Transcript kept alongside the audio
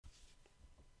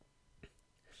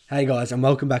Hey guys, and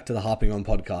welcome back to the Harping On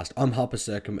podcast. I'm Harper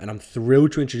Circum, and I'm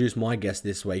thrilled to introduce my guest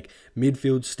this week,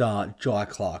 midfield star Jhye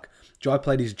Clark. Jhye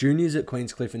played his juniors at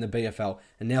Queenscliff in the BFL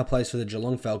and now plays for the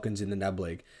Geelong Falcons in the NAB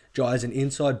League. Jhye is an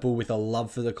inside bull with a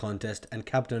love for the contest and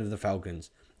captain of the Falcons.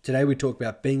 Today we talk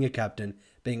about being a captain,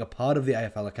 being a part of the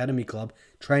AFL Academy Club,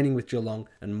 training with Geelong,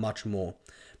 and much more.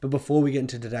 But before we get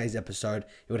into today's episode,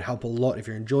 it would help a lot if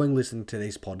you're enjoying listening to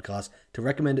these podcasts to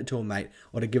recommend it to a mate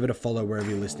or to give it a follow wherever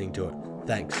you're listening to it.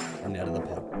 Thanks, and now to the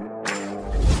pod.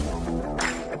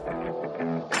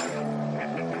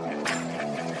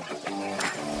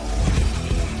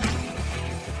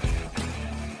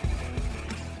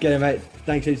 G'day mate,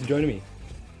 thanks heaps for joining me.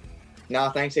 No,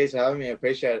 thanks heaps for having me. I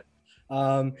appreciate it.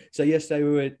 So yesterday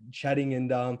we were chatting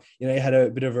and, you had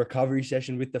a bit of a recovery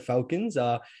session with the Falcons.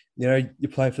 You're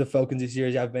playing for the Falcons this year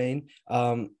as I've been.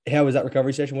 How was that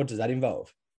recovery session? What does that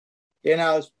involve? Yeah,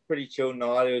 no, it was a pretty chill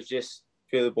night. It was just a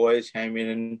few of the boys came in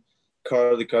and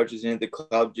the coaches in at the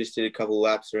club just did a couple of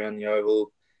laps around the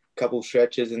oval, a couple of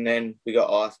stretches, and then we got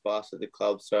ice baths at the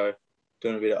club. So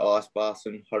doing a bit of ice baths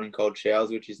and hot and cold showers,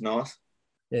 which is nice.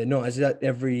 Yeah, nice. Is that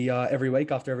every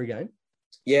week after every game?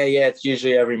 Yeah, it's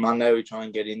usually every Monday we try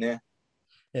and get in there.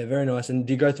 Yeah, very nice. And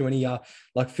do you go through any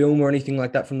film or anything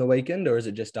like that from the weekend, or is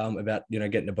it just about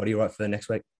getting the body right for the next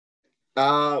week?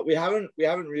 We haven't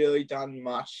really done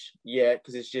much yet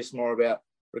because it's just more about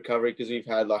recovery because we've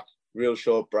had real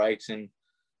short breaks and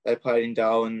they played in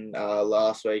Darwin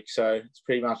last week, so it's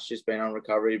pretty much just been on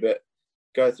recovery. But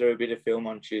go through a bit of film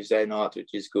on Tuesday nights,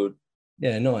 which is good.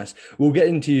 Yeah, nice. We'll get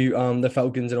into the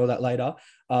Falcons and all that later.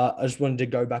 I just wanted to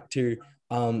go back to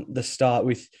the start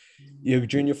with your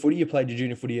junior footy. You played your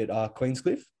junior footy at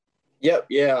Queenscliff? Yep,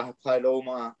 yeah. I played all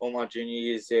my junior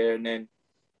years there and then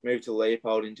moved to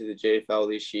Leopold into the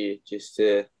GFL this year just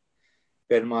to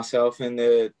better myself in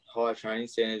the higher training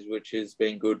centres, which has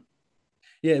been good.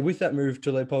 Yeah, with that move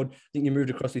to Leopold, I think you moved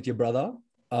across with your brother.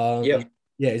 Yep.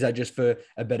 Yeah, is that just for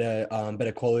a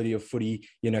better quality of footy,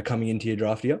 coming into your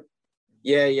draft year?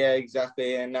 Yeah,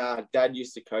 exactly. And Dad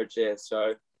used to coach there,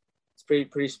 so it's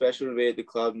pretty special to be at the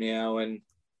club now. And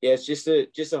yeah, it's just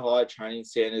a higher training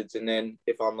standards. And then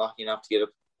if I'm lucky enough to get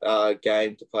a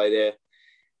game to play there,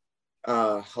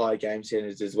 higher game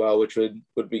standards as well, which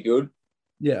would be good.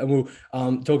 Yeah, and we'll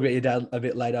talk about your dad a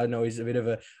bit later. I know he's a bit of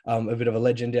a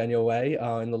legend down your way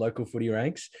in the local footy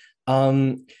ranks.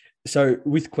 So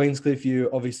with Queenscliff,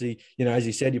 you obviously, as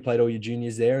you said, you played all your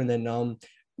juniors there, and then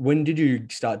when did you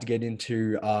start to get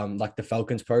into the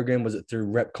Falcons program? Was it through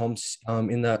rep comps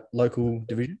in that local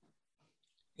division?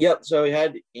 Yep. So we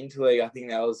had interleague. I think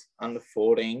that was under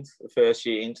 14s, the first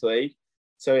year interleague.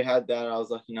 So we had that. I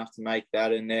was lucky enough to make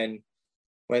that, and then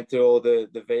went through all the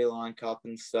V-Line Cup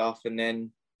and stuff, and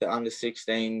then the under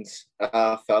 16s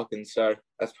Falcons. So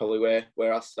that's probably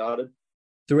where I started.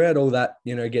 Throughout all that,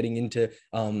 getting into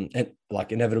and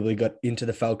inevitably got into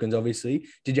the Falcons, obviously,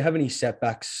 did you have any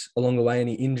setbacks along the way,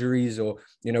 any injuries, or,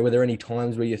 were there any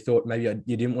times where you thought maybe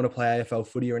you didn't want to play AFL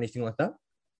footy or anything like that?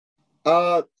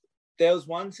 There was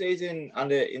one season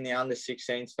in the under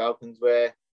 16s Falcons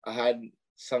where I had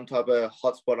some type of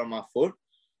hotspot on my foot,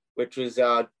 which was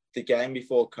the game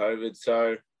before COVID.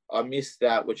 So I missed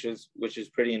that, which was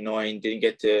pretty annoying. Didn't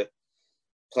get to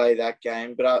play that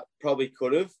game, but I probably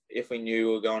could have if we knew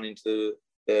we were going into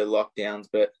the lockdowns.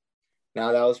 But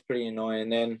no, that was pretty annoying.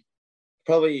 And then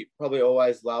probably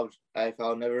always loved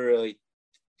AFL. Never really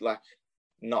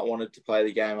not wanted to play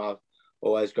the game. I've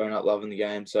always grown up loving the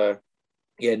game. So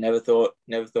yeah, never thought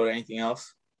anything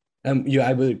else. You're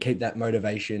able to keep that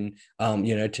motivation,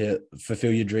 to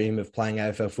fulfill your dream of playing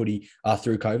AFL footy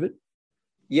through COVID?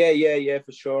 Yeah,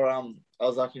 for sure. I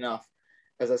was lucky enough,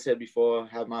 as I said before, I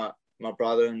had my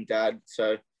brother and dad,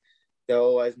 so they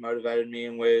always motivated me,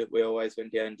 and we always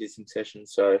went down and did some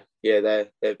sessions. So yeah,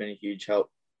 they've been a huge help.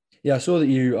 Yeah, I saw that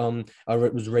you I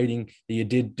was reading that you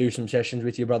did do some sessions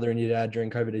with your brother and your dad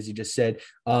during COVID, as you just said.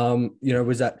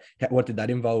 Was that, what did that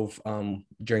involve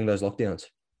during those lockdowns?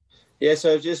 Yeah,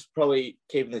 so just probably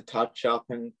keeping the touch up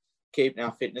and keeping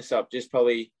our fitness up, just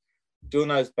probably doing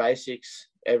those basics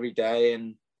every day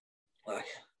and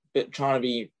trying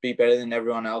to be better than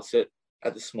everyone else at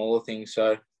the smaller things.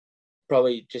 So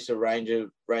probably just a range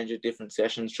of different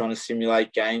sessions, trying to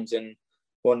simulate games and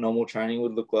what normal training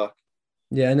would look like.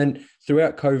 Yeah, and then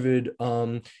throughout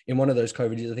COVID, in one of those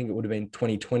COVID years, I think it would have been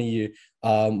 2020, you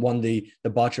won the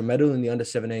Bartra medal in the under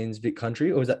 17s Vic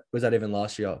Country, or was that even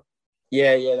last year?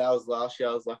 Yeah, that was last year.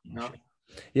 I was lucky enough.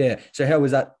 Yeah. So how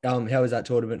was that? How was that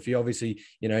tournament for you? Obviously,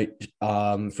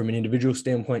 from an individual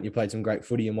standpoint, you played some great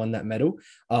footy and won that medal.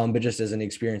 But just as an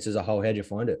experience as a whole, how'd you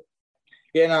find it?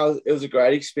 Yeah, no, it was a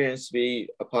great experience to be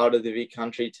a part of the Vic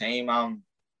Country team.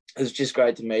 it was just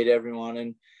great to meet everyone.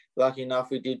 And lucky enough,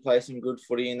 we did play some good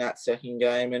footy in that second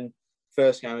game. And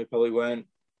first game we probably weren't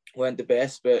the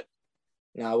best, but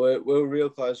no, we're a real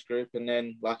close group. And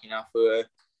then lucky enough, we were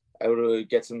able to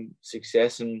get some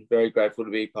success, and very grateful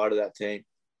to be part of that team.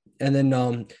 And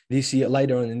then this year,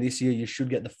 later on in this year, you should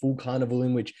get the full carnival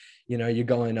in which, you're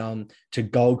going to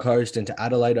Gold Coast and to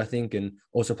Adelaide, I think, and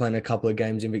also playing a couple of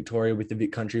games in Victoria with the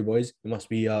Vic Country boys. You must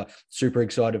be super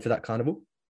excited for that carnival.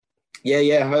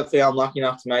 Yeah. Hopefully I'm lucky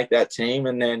enough to make that team,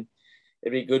 and then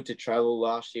it'd be good to travel.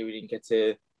 Last year we didn't get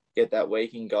to get that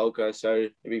week in Gold Coast, so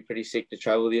it'd be pretty sick to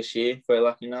travel this year if we're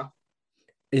lucky enough.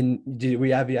 Did we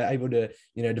have you able to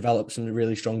develop some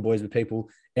really strong boys with people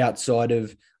outside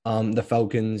of the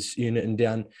Falcons unit and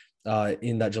down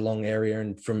in that Geelong area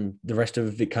and from the rest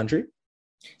of Vic Country?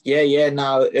 Yeah.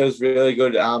 No, it was really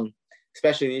good.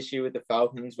 Especially this year with the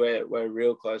Falcons, we're a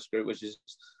real close group, which is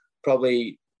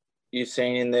probably you've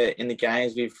seen in the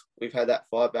games. We've had that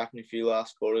fight back in a few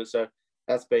last quarters, so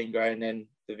that's been great. And then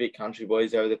the Vic Country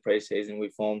boys over the preseason, we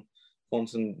formed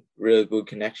some really good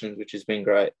connections, which has been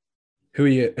great. Who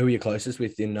are you closest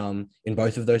with in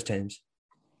both of those teams?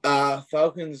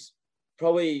 Falcons,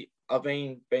 probably I've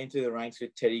been through the ranks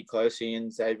with Teddy Closey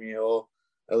and Xavier Orr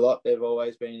a lot. They've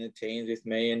always been in the teams with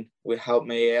me and would help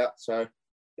me out. So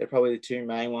they're probably the two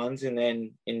main ones. And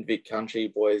then in Vic Country,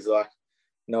 boys like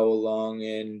Noah Long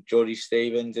and Geordie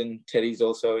Stevens, and Teddy's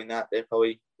also in that. They're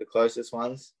probably the closest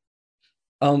ones.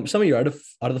 Some of you out of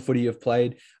the footy you've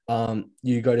played,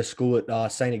 you go to school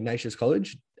at St. Ignatius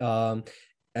College,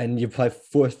 and you played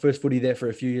first footy there for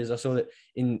a few years. I saw that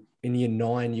in year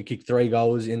 9 you kicked 3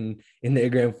 goals in the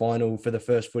grand final for the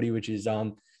first footy, which is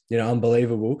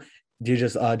unbelievable. Do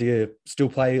you still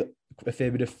play a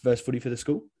fair bit of first footy for the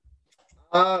school?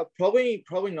 Probably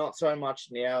not so much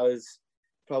now. As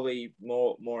probably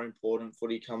more important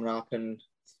footy coming up, and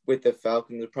with the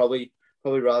Falcons, I'd probably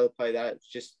rather play that. It's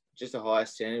just a higher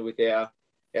standard. With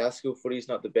our school footy is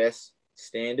not the best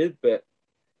standard, but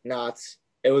no,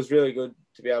 it was really good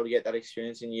to be able to get that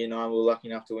experience in year 9. We were lucky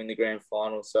enough to win the grand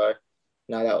final, so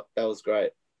no, that was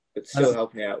great. But still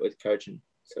helping out with coaching,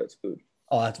 so it's good.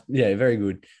 Oh, yeah, very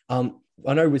good.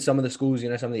 I know with some of the schools,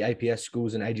 some of the APS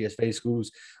schools and AGSV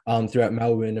schools throughout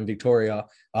Melbourne and Victoria,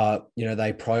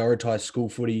 they prioritise school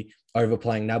footy over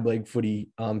playing NAB League footy.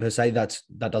 Per se,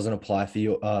 that doesn't apply for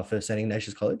you for St.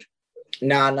 Ignatius College?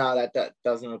 No, that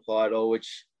doesn't apply at all,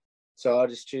 so I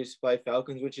just choose to play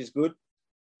Falcons, which is good.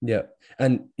 Yeah,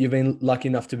 and you've been lucky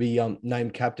enough to be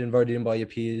named captain, voted in by your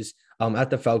peers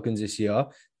at the Falcons this year.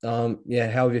 How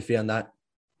have you found that?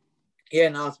 Yeah,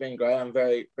 no, it's been great. I'm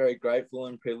very, very grateful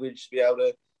and privileged to be able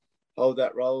to hold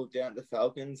that role down at the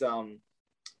Falcons.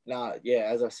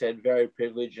 As I said, very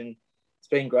privileged, and it's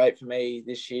been great for me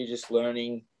this year, just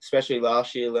learning, especially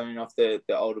last year, learning off the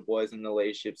older boys and the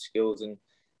leadership skills, and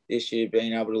this year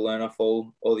being able to learn off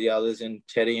all the others, and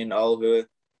Teddy and Ol, who are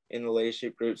in the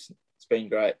leadership groups. It's been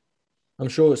great. I'm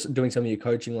sure doing some of your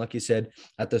coaching, like you said,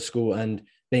 at the school and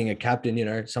being a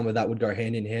captain, some of that would go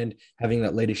hand in hand, having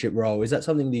that leadership role. Is that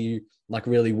something that you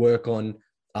really work on,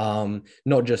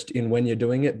 not just in when you're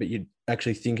doing it, but you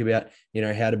actually think about,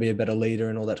 how to be a better leader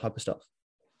and all that type of stuff?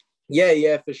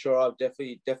 Yeah, for sure. I've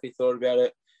definitely thought about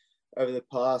it over the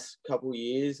past couple of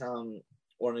years,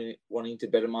 wanting to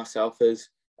better myself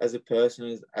as a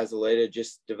person, as a leader,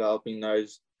 just developing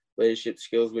those leadership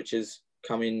skills, which has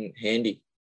come in handy.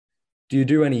 Do you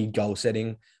do any goal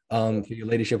setting for your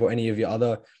leadership or any of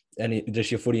your just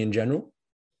your footy in general?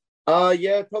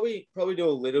 Yeah, probably do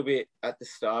a little bit at the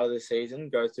start of the season,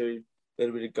 go through a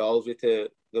little bit of goals with the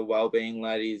wellbeing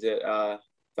ladies at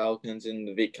Falcons and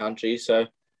the Vic Country. So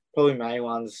probably main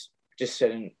ones, just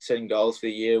setting goals for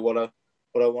the year, what I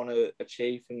want to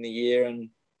achieve from the year, and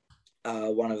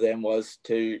one of them was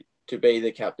to be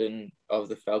the captain of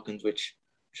the Falcons, which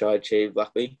I achieved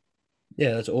luckily.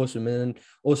 Yeah, that's awesome. And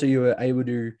also you were able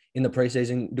to, in the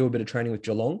preseason, do a bit of training with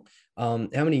Geelong. How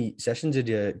many sessions did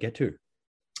you get to?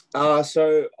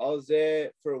 So I was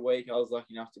there for a week. I was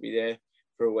lucky enough to be there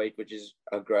for a week, which is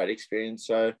a great experience.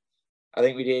 So I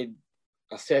think we did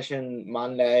a session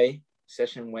Monday,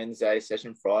 session Wednesday,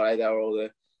 session Friday. They were all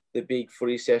the big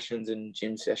footy sessions and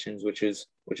gym sessions, which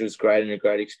was great and a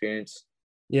great experience.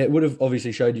 Yeah, it would have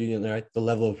obviously showed you, the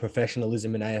level of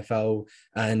professionalism in AFL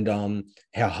and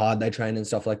how hard they train and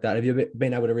stuff like that. Have you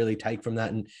been able to really take from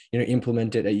that and,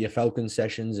 implement it at your Falcon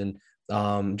sessions and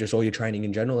just all your training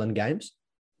in general and games?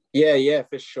 Yeah,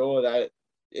 for sure. That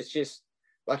it's just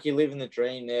like you live in the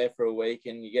dream there for a week,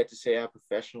 and you get to see how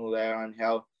professional they are and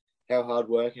how hard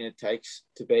working it takes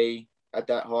to be at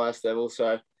that highest level.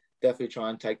 So definitely try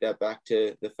and take that back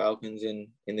to the Falcons in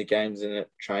the games and at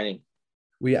training.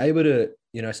 Were you able to,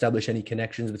 establish any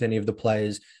connections with any of the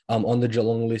players on the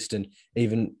Geelong list, and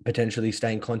even potentially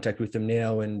stay in contact with them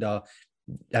now? And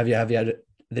have you had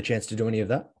the chance to do any of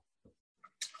that?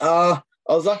 I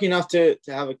was lucky enough to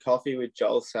have a coffee with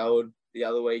Joel Selwood the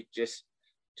other week, just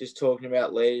talking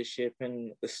about leadership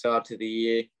and the start to the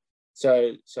year.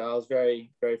 So I was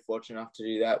very, very fortunate enough to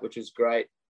do that, which was great.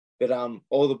 But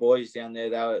all the boys down there,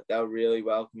 they were really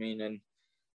welcoming and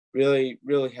really,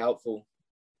 really helpful.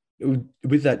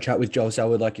 With that chat with Joel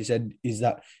Selwood, like you said,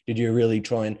 did you really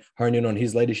try and hone in on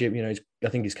his leadership? I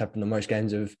think he's captained the most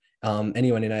games of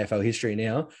anyone in AFL history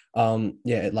now.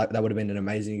 Yeah, like that would have been an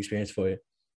amazing experience for you.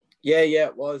 Yeah,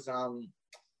 it was. I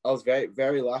was very,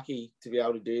 very lucky to be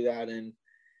able to do that, and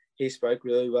he spoke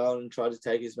really well and tried to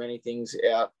take as many things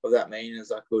out of that meeting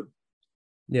as I could.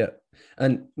 Yeah.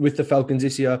 And with the Falcons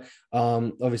this year,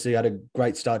 obviously had a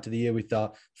great start to the year with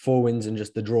 4 wins and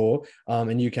just the draw.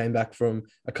 And you came back from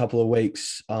a couple of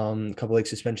weeks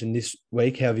suspension this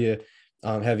week. How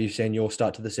have you seen your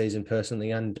start to the season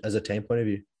personally and as a team point of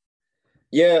view?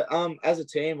 Yeah, as a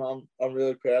team, I'm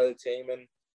really proud of the team, and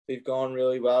we've gone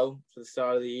really well for the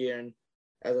start of the year. And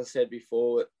as I said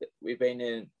before, we've been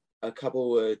in a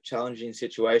couple of challenging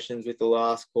situations with the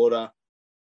last quarter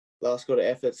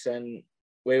efforts, and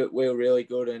we were really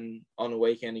good. And on the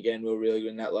weekend again, we were really good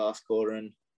in that last quarter,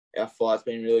 and our fight's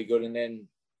been really good. And then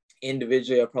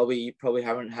individually, I probably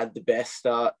haven't had the best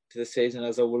start to the season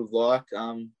as I would have liked.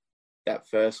 That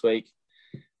first week,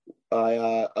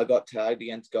 I got tagged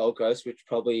against Gold Coast, which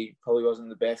probably wasn't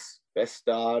the best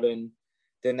start. And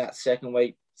then that second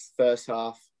week, first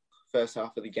half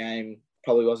of the game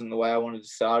probably wasn't the way I wanted to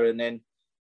start, and then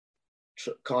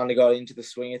kind of got into the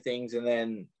swing of things. And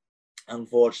then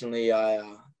unfortunately,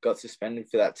 I got suspended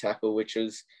for that tackle, which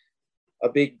was a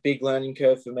big learning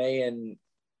curve for me. And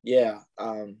yeah,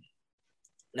 coming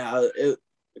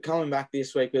back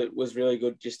this week, it was really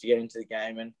good just to get into the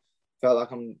game, and felt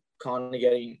like I'm kind of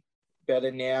getting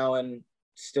better now, and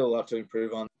still a lot to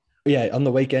improve on. Yeah, on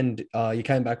the weekend, you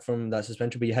came back from that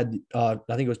suspension, but you had, I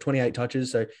think it was 28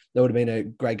 touches. So that would have been a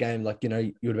great game. Like, you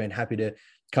would have been happy to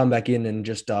come back in and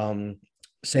just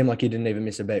seem like you didn't even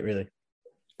miss a beat, really.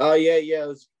 Oh, yeah. It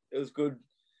was good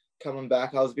coming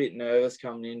back. I was a bit nervous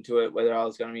coming into it, whether I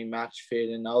was going to be match fit,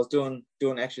 and I was doing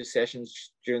extra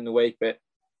sessions during the week, but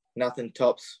nothing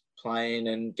tops playing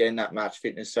and getting that match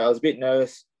fitness. So I was a bit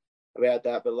nervous about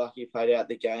that, but lucky played out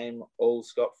the game all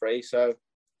scot-free,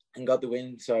 and got the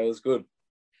win, so it was good.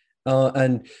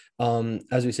 And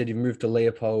as we said, you've moved to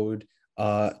Leopold,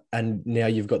 and now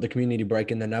you've got the community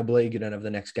break in the NAB League. You don't have the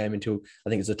next game until I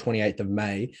think it's the 28th of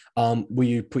May. Will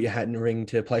you put your hat in the ring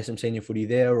to play some senior footy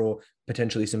there, or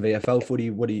potentially some VFL footy?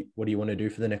 What do you want to do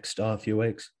for the next few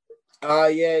weeks?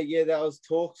 Yeah, that was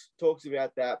talks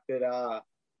about that, but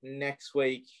next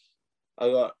week I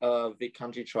got a Vic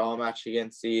Country trial match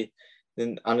against the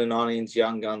under 19s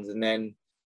Young Guns, and then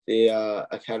the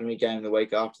academy game the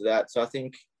week after that. So I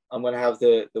think I'm going to have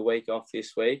the week off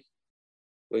this week,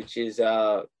 which is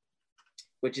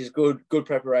good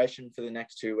preparation for the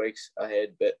next 2 weeks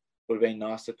ahead. But it would have been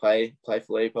nice to play for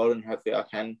Leopold, and hopefully I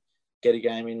can get a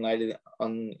game in later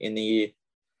on in the year.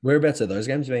 Whereabouts are those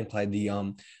games being played?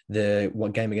 The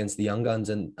one game against the Young Guns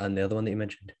and the other one that you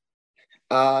mentioned?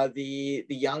 The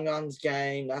Young Guns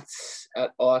game, that's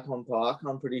at Icon Park,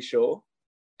 I'm pretty sure.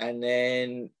 And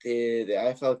then the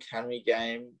AFL Academy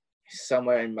game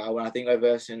somewhere in Melbourne. I think they're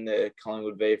versing the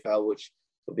Collingwood VFL, which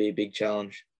will be a big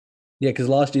challenge. Yeah, because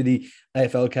last year the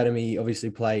AFL Academy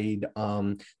obviously played.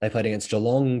 They played against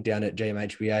Geelong down at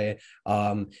GMHBA,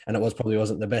 and it probably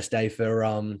wasn't the best day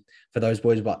for those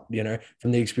boys. But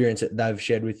from the experience that they've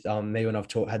shared with me when I've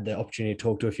had the opportunity to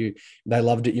talk to a few, they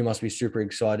loved it. You must be super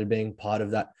excited being part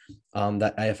of that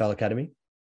AFL Academy.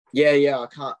 Yeah, I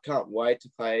can't wait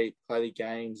to play the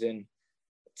games, and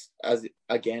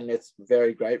it's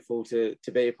very grateful to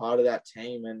be a part of that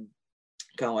team, and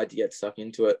can't wait to get stuck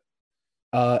into it.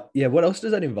 Yeah, what else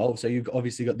does that involve? So you've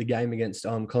obviously got the game against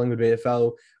Collingwood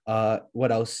VFL.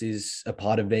 What else is a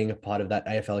part of being a part of that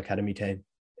AFL Academy team?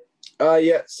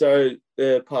 Yeah, so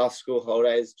the past school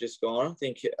holidays just gone. I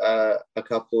think a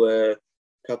couple of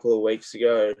weeks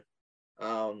ago,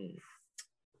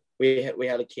 we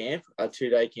had a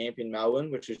 2-day camp in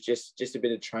Melbourne, which was just a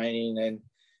bit of training and a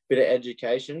bit of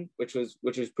education, which was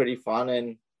pretty fun.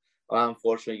 And I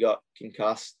unfortunately got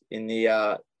concussed in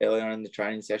the earlier in the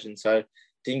training session, so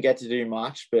didn't get to do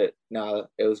much. But no,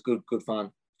 it was good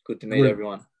fun. Good to meet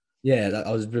everyone. Yeah,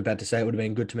 I was about to say it would have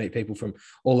been good to meet people from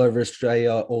all over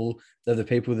Australia, all of the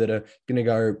people that are going to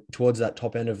go towards that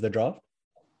top end of the draft.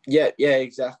 Yeah,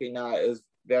 exactly. No, it was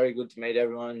very good to meet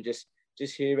everyone and just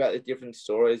hear about the different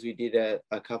stories. We did a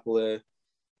couple of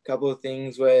couple of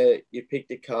things where you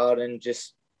picked a card and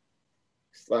just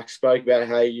like spoke about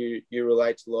how you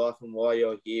relate to life and why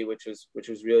you're here, which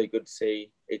was really good to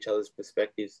see each other's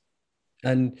perspectives.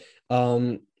 And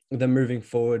then moving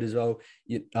forward as well,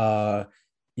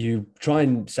 you try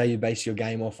and say you base your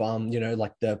game off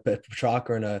like the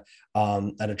Petrarca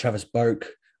and a Travis Boak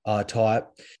type.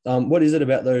 What is it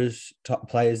about those type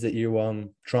players that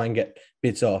you try and get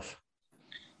bits off?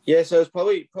 Yeah, so it's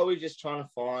probably just trying to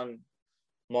find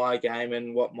my game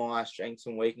and what my strengths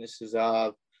and weaknesses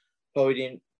are.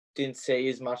 Probably didn't see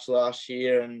as much last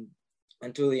year and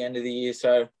until the end of the year.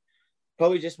 So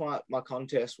probably just my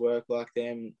contest work like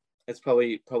them. It's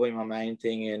probably my main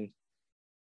thing, and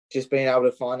just being able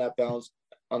to find that balance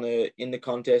in the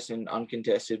contest and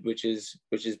uncontested, which is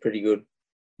pretty good.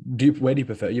 Where do you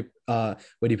prefer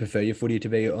your footy to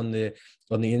be on the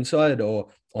inside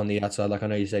or on the outside? Like I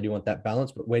know you said you want that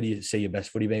balance, but where do you see your best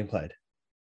footy being played?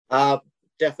 Uh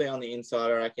Definitely on the inside,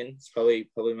 I reckon. It's probably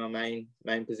my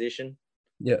main position.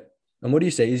 Yeah. And what do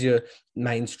you see is your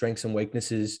main strengths and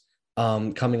weaknesses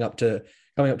coming up to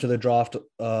the draft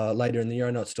later in the year?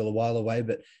 I know it's still a while away,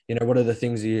 but what are the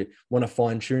things you want to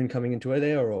fine tune coming into it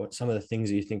there, or some of the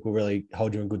things that you think will really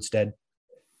hold you in good stead?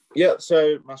 Yeah,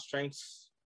 so my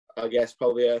strengths, I guess,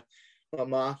 probably are my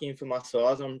marking for my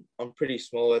size. I'm pretty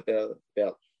small at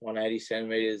about 180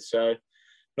 centimeters, so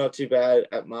not too bad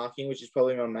at marking, which is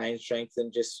probably my main strength,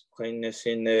 and just cleanness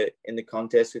in the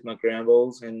contest with my ground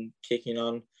balls and kicking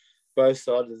on both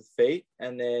sides of the feet.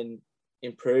 And then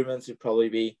improvements would probably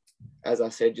be, as I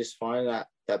said, just finding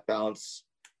that balance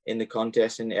in the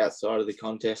contest and outside of the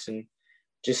contest, and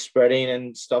just spreading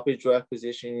and stoppage work,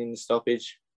 positioning in the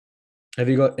stoppage. Have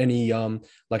you got any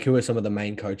like who are some of the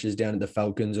main coaches down at the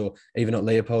Falcons, or even at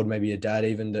Leopold, maybe your dad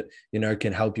even, that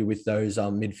can help you with those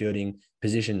midfielding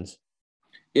positions?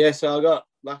 Yeah, so I got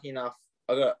lucky enough.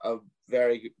 I got a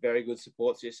very, very good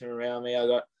support system around me. I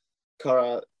got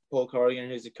Paul Corrigan,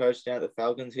 who's the coach down at the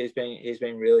Falcons. He's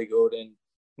been really good, and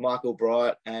Michael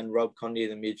Bright and Rob Condy,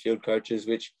 the midfield coaches,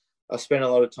 which I spent a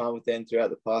lot of time with them throughout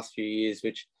the past few years,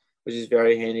 which is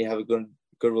very handy. Have a good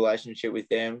relationship with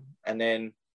them. And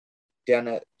then down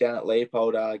at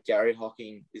Leopold, Gary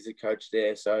Hocking is the coach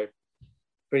there. So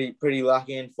pretty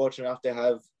lucky and fortunate enough to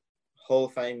have Hall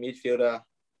of Fame midfielder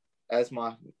as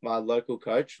my local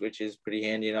coach, which is pretty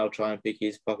handy, and I'll try and pick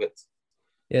his pockets.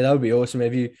 Yeah, that would be awesome.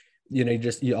 Have you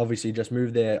obviously just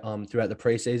moved there throughout the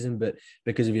preseason, but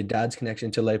because of your dad's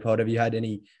connection to Leopold, have you had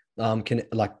any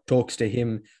talks to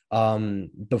him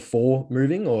before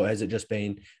moving, or has it just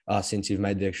been since you've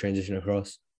made the transition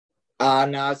across?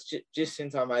 No, it's just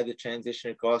since I made the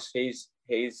transition across. He's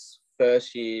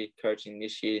first year coaching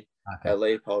this year at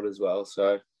Leopold as well,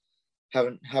 so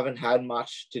haven't had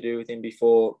much to do with him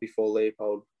before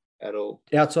Leopold at all.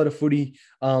 Outside of footy,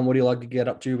 what do you like to get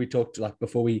up to? We talked like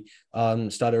before we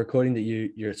started recording that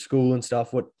you're at school and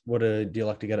stuff. What do you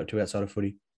like to get up to outside of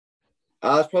footy?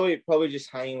 It's probably just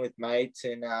hanging with mates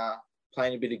and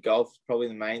playing a bit of golf is probably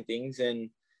the main things, and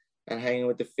hanging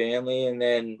with the family. And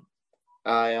then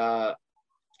I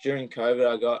during COVID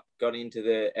I got into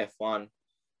the F1,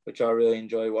 which I really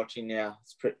enjoy watching now.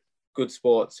 It's pretty good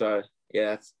sport. So yeah,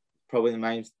 that's probably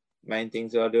the main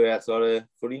things that I do outside of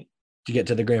footy. Did you get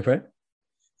to the Grand Prix?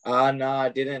 No, I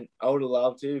didn't. I would have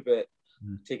loved to, but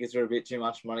tickets were a bit too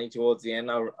much money towards the end.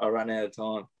 I ran out of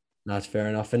time. No, that's fair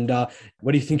enough. And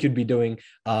what do you think you'd be doing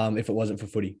if it wasn't for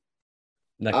footy?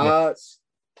 Yeah,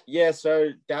 so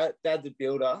dad's a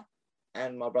builder,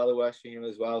 and my brother works for him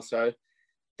as well. So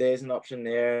there's an option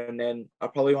there. And then I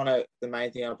probably want to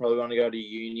go to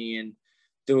uni and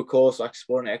do a course like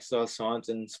sport and exercise science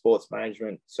and sports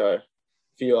management. So a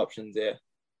few options there.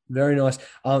 Very nice.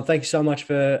 Thank you so much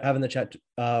for having the chat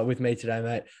with me today,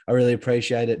 mate. I really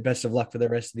appreciate it. Best of luck for the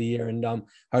rest of the year, and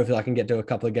hopefully I can get to a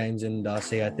couple of games and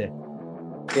see you out there.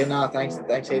 Yeah, no, thanks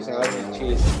heaps for having me.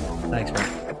 Cheers. Thanks,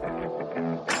 mate.